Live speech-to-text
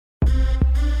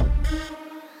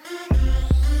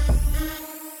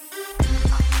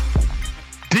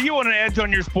Do you want an edge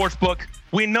on your sports book?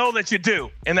 We know that you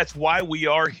do, and that's why we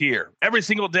are here. Every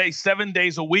single day, 7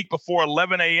 days a week before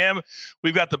 11 a.m.,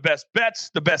 we've got the best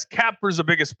bets, the best cappers, the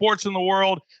biggest sports in the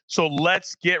world. So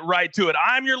let's get right to it.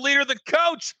 I'm your leader, the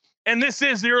coach, and this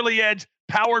is the Early Edge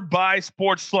powered by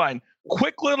Sportsline.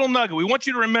 Quick little nugget. We want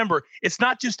you to remember, it's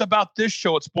not just about this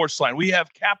show at Sportsline. We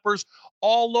have cappers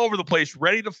all over the place,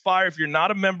 ready to fire. If you're not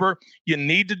a member, you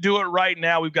need to do it right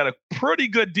now. We've got a pretty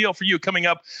good deal for you coming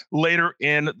up later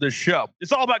in the show.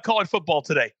 It's all about college football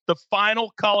today, the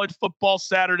final college football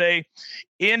Saturday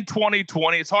in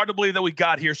 2020. It's hard to believe that we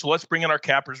got here, so let's bring in our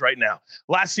cappers right now.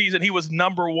 Last season, he was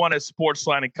number one at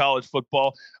Sportsline in college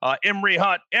football. Emory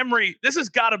Hunt. Emory, this has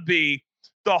got to be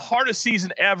the hardest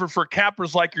season ever for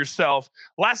cappers like yourself.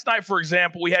 Last night, for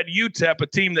example, we had UTEP, a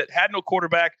team that had no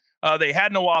quarterback. They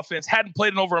had no offense, hadn't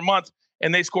played in over a month,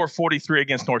 and they scored 43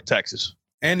 against North Texas.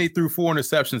 And they threw 4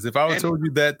 interceptions. If I would have told you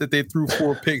that they threw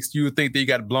 4 picks, you would think they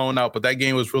got blown out, but that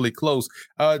game was really close.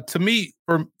 To me,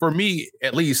 for me,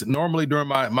 at least, normally during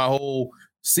my whole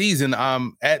season,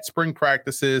 I'm at spring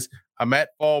practices, I'm at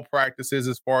fall practices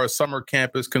as far as summer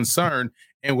camp is concerned.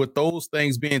 And with those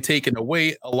things being taken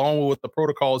away, along with what the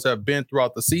protocols have been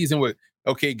throughout the season with,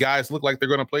 okay, guys look like they're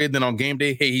going to play. Then on game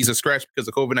day, hey, he's a scratch because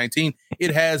of COVID-19.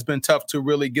 It has been tough to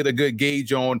really get a good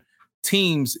gauge on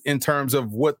teams in terms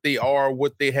of what they are,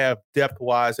 what they have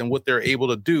depth-wise, and what they're able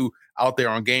to do out there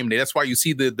on game day. That's why you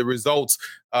see the results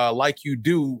like you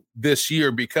do this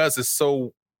year, because it's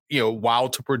so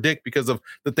wild to predict because of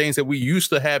the things that we used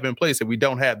to have in place that we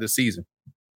don't have this season.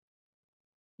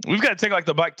 We've got to take like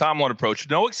the Mike Tomlin approach.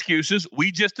 No excuses.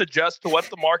 We just adjust to what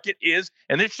the market is.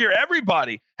 And this year,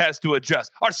 everybody has to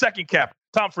adjust. Our second capper,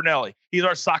 Tom Fornelli. He's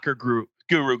our soccer guru.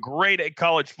 Great at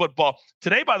college football.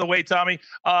 Today, by the way, Tommy,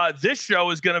 this show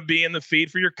is going to be in the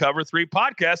feed for your Cover 3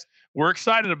 podcast. We're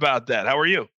excited about that. How are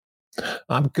you?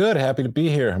 I'm good. Happy to be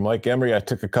here. I'm like Emory. I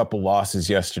took a couple losses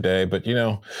yesterday, but,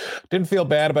 didn't feel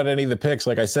bad about any of the picks.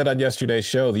 Like I said on yesterday's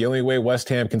show, the only way West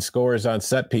Ham can score is on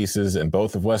set pieces, and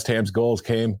both of West Ham's goals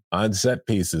came on set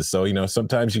pieces. So,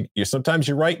 sometimes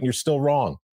you're right and you're still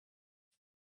wrong.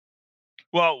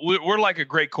 Well, we're like a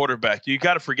great quarterback. You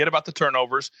got to forget about the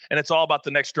turnovers, and it's all about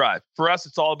the next drive. For us,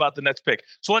 it's all about the next pick.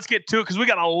 So let's get to it because we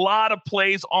got a lot of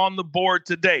plays on the board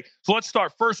today. So let's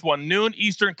start. First one, noon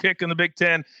Eastern kick in the Big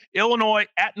Ten. Illinois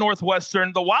at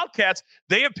Northwestern. The Wildcats,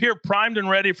 they appear primed and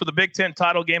ready for the Big Ten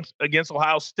title games against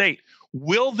Ohio State.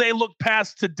 Will they look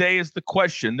past today is the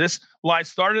question. This line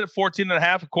started at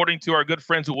 14.5, according to our good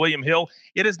friends at William Hill.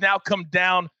 It has now come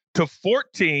down to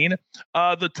 14.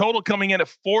 The total coming in at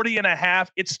 40.5.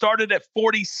 It started at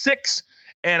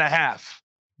 46.5.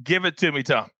 Give it to me,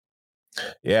 Tom.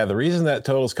 Yeah, the reason that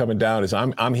total's coming down is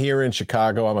I'm here in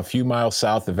Chicago. I'm a few miles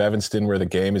south of Evanston where the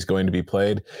game is going to be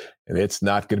played, and it's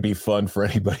not going to be fun for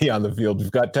anybody on the field.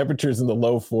 We've got temperatures in the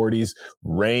low 40s,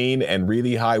 rain, and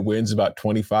really high winds about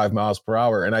 25 miles per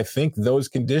hour. And I think those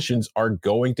conditions are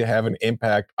going to have an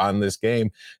impact on this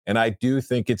game. And I do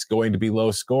think it's going to be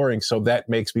low scoring. So that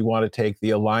makes me want to take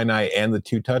the Illini and the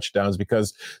 2 touchdowns,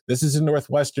 because this is a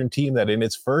Northwestern team that in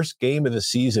its first game of the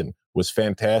season was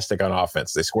fantastic on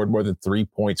offense. They scored more than 3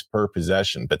 points per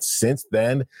possession. But since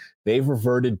then, they've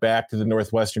reverted back to the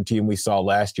Northwestern team we saw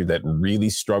last year that really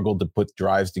struggled to put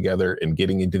drives together and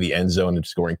getting into the end zone and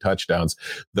scoring touchdowns.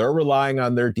 They're relying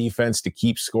on their defense to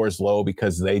keep scores low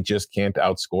because they just can't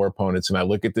outscore opponents. And I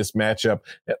look at this matchup,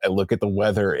 I look at the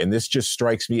weather, and this just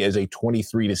strikes me as a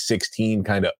 23-16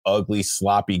 kind of ugly,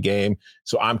 sloppy game.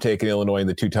 So I'm taking Illinois in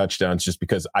the 2 touchdowns just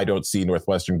because I don't see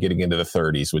Northwestern getting into the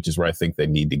 30s, which is where I think they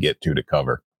need to get to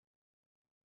cover.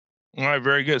 All right,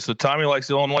 very good. So Tommy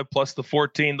likes Illinois plus the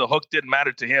 14. The hook didn't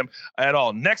matter to him at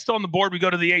all. Next on the board, we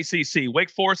go to the ACC. Wake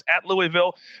Forest at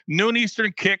Louisville. Noon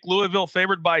Eastern kick. Louisville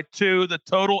favored by 2. The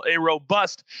total, a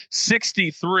robust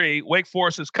 63. Wake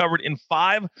Forest has covered in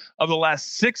 5 of the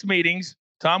last 6 meetings.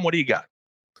 Tom, what do you got?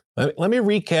 Let me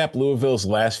recap Louisville's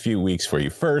last few weeks for you.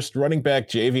 First, running back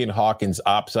Javian Hawkins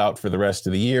opts out for the rest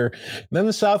of the year. Then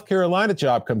the South Carolina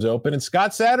job comes open, and Scott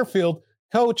Satterfield,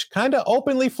 coach, kind of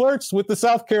openly flirts with the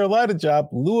South Carolina job.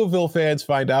 Louisville fans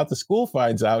find out, the school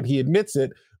finds out, he admits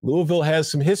it. Louisville has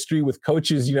some history with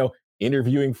coaches,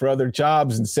 interviewing for other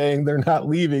jobs and saying they're not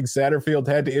leaving. Satterfield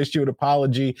had to issue an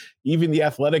apology. Even the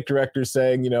athletic director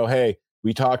saying, hey,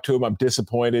 we talked to him, I'm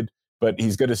disappointed, but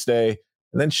he's going to stay.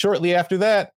 And then shortly after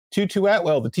that, Tutu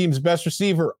Atwell, the team's best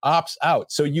receiver, opts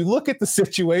out. So you look at the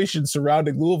situation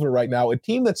surrounding Louisville right now, a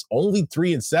team that's only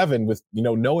 3-7 with,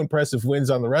 no impressive wins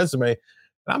on the resume.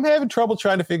 I'm having trouble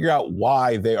trying to figure out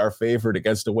why they are favored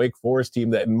against a Wake Forest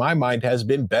team that, in my mind, has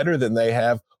been better than they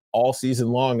have all season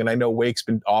long. And I know Wake's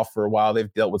been off for a while.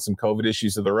 They've dealt with some COVID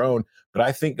issues of their own. But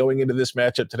I think going into this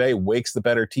matchup today, Wake's the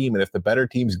better team. And if the better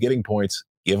team's getting points,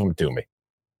 give them to me.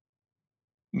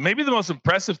 Maybe the most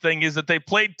impressive thing is that they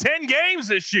played 10 games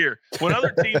this year when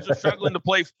other teams are struggling to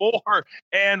play 4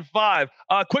 and 5.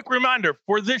 Quick reminder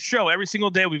for this show, every single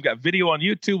day, we've got video on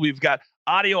YouTube. We've got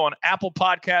audio on Apple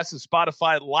Podcasts and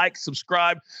Spotify. Like,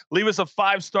 subscribe, leave us a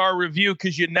 5-star review,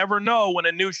 because you never know when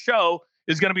a new show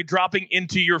is going to be dropping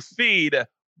into your feed.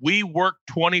 We work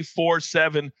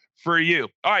 24/7 for you.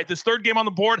 All right, this third game on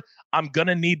the board, I'm going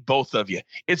to need both of you.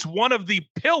 It's one of the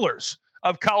pillars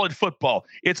of college football.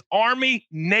 It's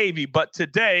Army-Navy, but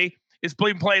today it's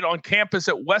being played on campus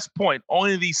at West Point.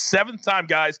 Only the 7th time,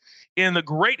 guys, in the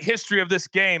great history of this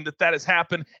game that has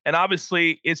happened, and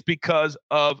obviously it's because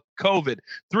of COVID.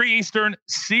 3 Eastern,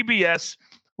 CBS.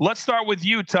 Let's start with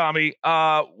you, Tommy.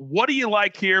 What do you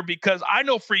like here? Because I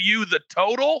know for you, the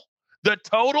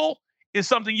total is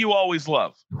something you always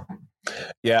love.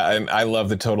 Yeah, and I love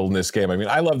the total in this game. I mean,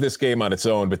 I love this game on its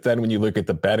own, but then when you look at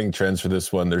the betting trends for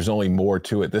this one, there's only more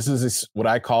to it. This is what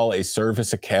I call a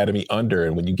service academy under.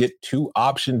 And when you get 2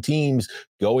 option teams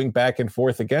going back and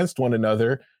forth against one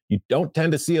another, you don't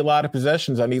tend to see a lot of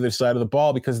possessions on either side of the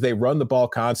ball because they run the ball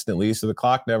constantly, so the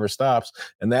clock never stops,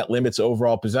 and that limits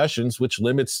overall possessions, which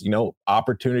limits,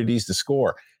 opportunities to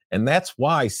score. And that's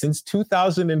why since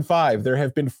 2005, there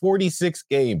have been 46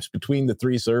 games between the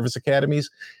 3 service academies.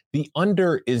 The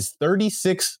under is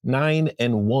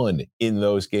 36-9-1 in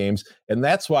those games. And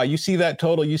that's why you see that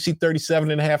total, you see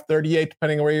 37.5, 38,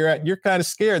 depending on where you're at. You're kind of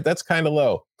scared. That's kind of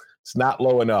low. It's not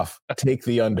low enough. Take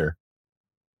the under.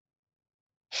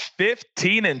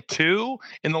 15-2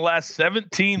 in the last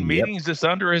 17 meetings. This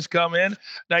under has come in.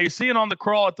 Now you're seeing on the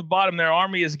crawl at the bottom there,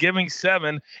 Army is giving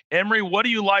 7. Emory, what do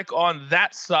you like on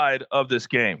that side of this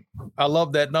game? I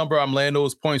love that number. I'm laying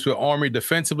those points with Army.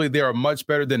 Defensively, they are much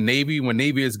better than Navy. When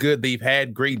Navy is good, they've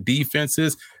had great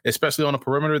defenses, especially on the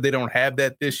perimeter. They don't have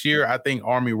that this year. I think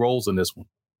Army rolls in this one.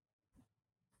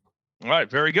 All right,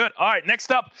 very good. All right,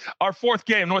 next up, our 4th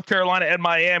game, North Carolina and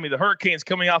Miami. The Hurricanes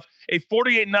coming off a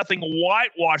 48-0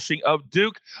 whitewashing of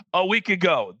Duke a week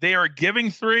ago. They are giving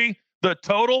 3. The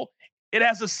total, it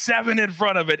has a 7 in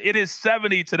front of it. It is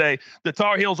 70 today. The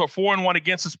Tar Heels are 4-1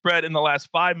 against the spread in the last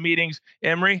 5 meetings.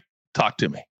 Emory, talk to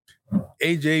me.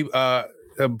 AJ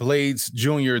Blades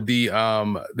Jr.,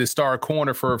 the star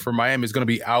corner for Miami, is going to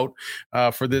be out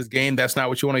for this game. That's not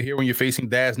what you want to hear when you're facing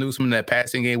Daz Newsome in that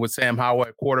passing game with Sam Howell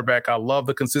at quarterback. I love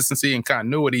the consistency and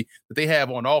continuity that they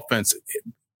have on offense.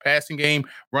 Passing game,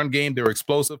 run game, they're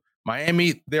explosive.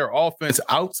 Miami, their offense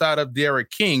outside of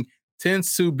Derek King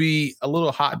tends to be a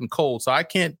little hot and cold. So I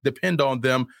can't depend on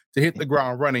them to hit the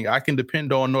ground running. I can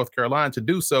depend on North Carolina to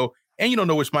do so. And you don't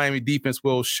know which Miami defense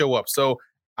will show up. So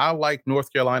I like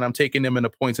North Carolina. I'm taking them in the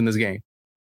points in this game.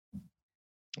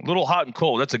 A little hot and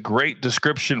cold. That's a great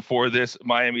description for this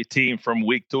Miami team from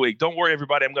week to week. Don't worry,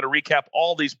 everybody. I'm going to recap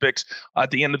all these picks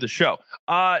at the end of the show.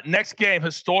 Next game,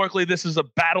 historically, this is a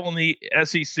battle in the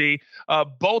SEC.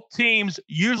 Both teams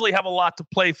usually have a lot to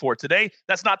play for. Today,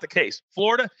 that's not the case.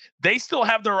 Florida, they still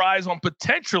have their eyes on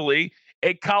potentially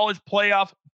a college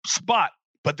playoff spot,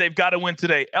 but they've got to win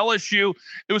today. LSU,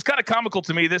 it was kind of comical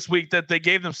to me this week that they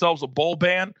gave themselves a bowl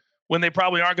ban when they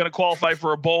probably aren't going to qualify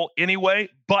for a bowl anyway,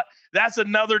 but that's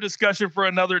another discussion for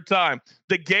another time.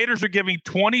 The Gators are giving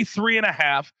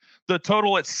 23.5, the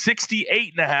total at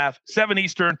 68.5, 7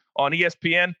 Eastern on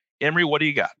ESPN. Emory, what do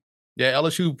you got? Yeah,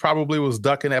 LSU probably was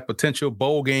ducking that potential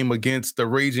bowl game against the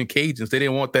Raging Cajuns. They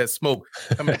didn't want that smoke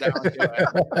coming down.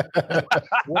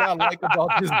 What I like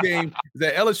about this game is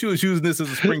that LSU is using this as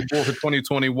a springboard for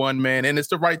 2021, man, and it's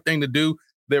the right thing to do.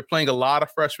 They're playing a lot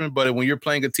of freshmen, but when you're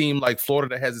playing a team like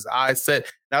Florida that has its eyes set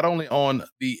not only on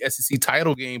the SEC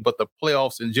title game, but the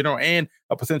playoffs in general and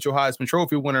a potential Heisman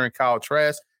Trophy winner in Kyle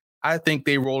Trask, I think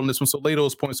they roll in this one. So lay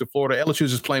those points to Florida. LSU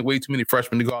is just playing way too many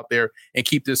freshmen to go out there and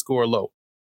keep this score low.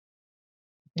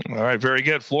 All right, very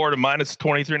good. Florida minus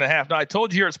 23.5. Now, I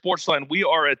told you here at Sportsline, we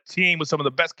are a team with some of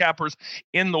the best cappers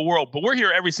in the world, but we're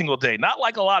here every single day. Not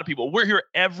like a lot of people. We're here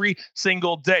every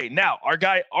single day. Now, our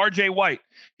guy, RJ White,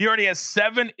 he already has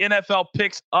 7 NFL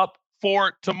picks up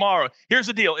for tomorrow. Here's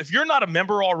the deal. If you're not a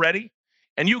member already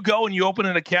and you go and you open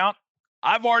an account,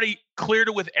 I've already cleared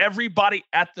it with everybody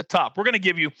at the top. We're going to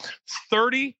give you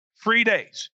 30 free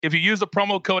days. If you use the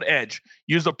promo code EDGE,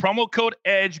 use the promo code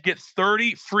EDGE, get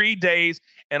 30 free days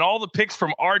and all the picks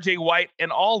from RJ White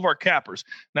and all of our cappers.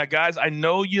 Now, guys, I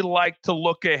know you like to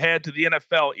look ahead to the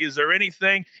NFL. Is there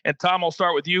anything, and Tom, I'll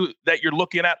start with you, that you're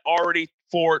looking at already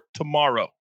for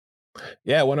tomorrow?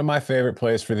 Yeah, one of my favorite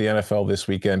plays for the NFL this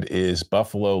weekend is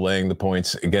Buffalo laying the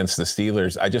points against the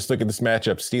Steelers. I just look at this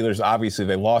matchup. Steelers, obviously,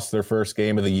 they lost their first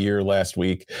game of the year last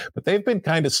week, but they've been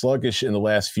kind of sluggish in the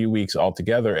last few weeks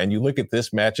altogether. And you look at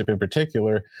this matchup in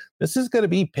particular, this is going to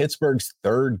be Pittsburgh's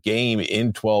third game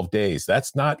in 12 days.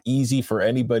 That's not easy for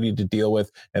anybody to deal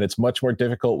with, and it's much more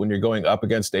difficult when you're going up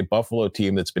against a Buffalo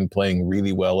team that's been playing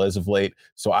really well as of late.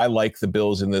 So I like the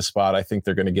Bills in this spot. I think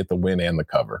they're going to get the win and the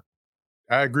cover.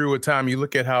 I agree with Tom. You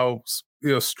look at how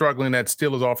struggling that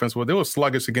Steelers offense was. They were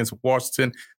sluggish against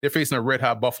Washington. They're facing a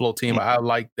red-hot Buffalo team. I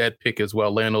like that pick as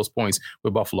well, laying those points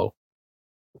with Buffalo.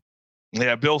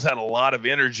 Yeah, Bills had a lot of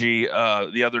energy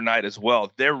the other night as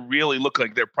well. They really look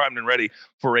like they're primed and ready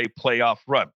for a playoff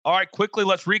run. All right, quickly,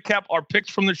 let's recap our picks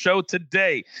from the show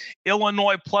today.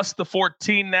 Illinois plus the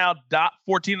 14 now,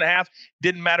 14.5.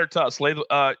 Didn't matter to us.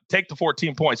 Take the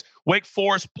 14 points. Wake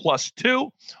Forest plus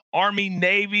 2. Army,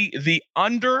 Navy, the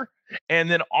under.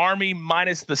 And then Army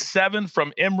minus the 7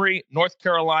 from Emory. North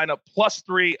Carolina plus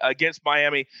 3 against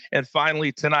Miami. And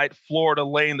finally tonight, Florida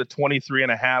laying the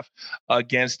 23.5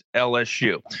 against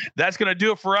LSU. That's going to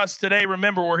do it for us today.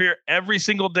 Remember, we're here every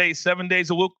single day, 7 days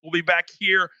a week. We'll be back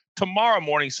here tomorrow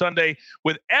morning, Sunday,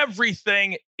 with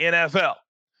everything NFL.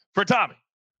 For Tommy,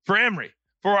 for Emory,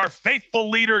 for our faithful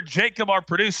leader, Jacob, our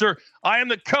producer, I am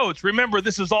the coach. Remember,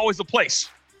 this is always a place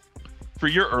for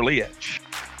your early edge.